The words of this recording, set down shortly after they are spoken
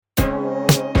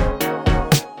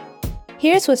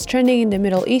Here's what's trending in the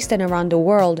Middle East and around the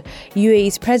world.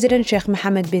 UAE's President Sheikh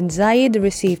Mohammed bin Zayed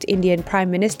received Indian Prime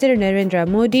Minister Narendra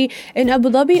Modi in Abu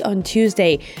Dhabi on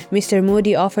Tuesday. Mr.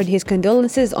 Modi offered his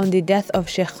condolences on the death of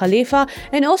Sheikh Khalifa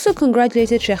and also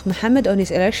congratulated Sheikh Mohammed on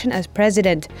his election as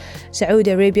president.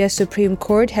 Saudi Arabia's Supreme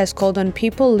Court has called on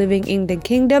people living in the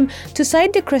kingdom to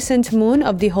sight the crescent moon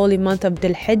of the holy month of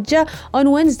Dhul Hijjah on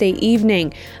Wednesday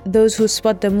evening. Those who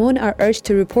spot the moon are urged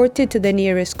to report it to the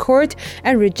nearest court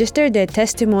and register their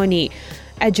testimony.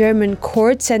 A German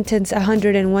court sentenced a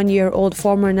 101-year-old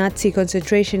former Nazi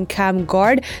concentration camp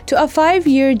guard to a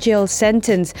 5-year jail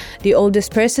sentence, the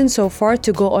oldest person so far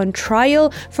to go on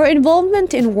trial for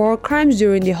involvement in war crimes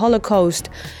during the Holocaust.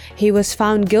 He was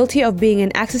found guilty of being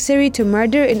an accessory to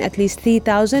murder in at least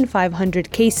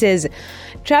 3,500 cases.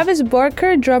 Travis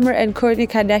Barker, drummer and Kourtney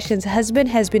Kardashian's husband,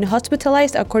 has been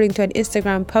hospitalized according to an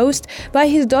Instagram post by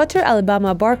his daughter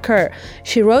Alabama Barker.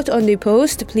 She wrote on the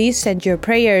post, "Please send your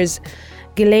prayers."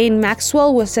 Ghislaine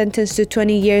Maxwell was sentenced to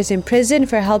 20 years in prison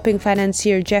for helping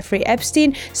financier Jeffrey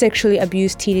Epstein sexually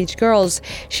abuse teenage girls.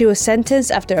 She was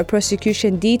sentenced after a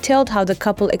prosecution detailed how the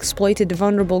couple exploited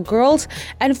vulnerable girls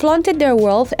and flaunted their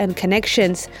wealth and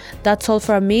connections. That's all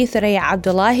from me, Thuraya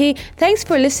Abdullahi. Thanks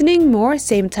for listening. More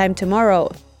same time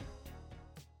tomorrow.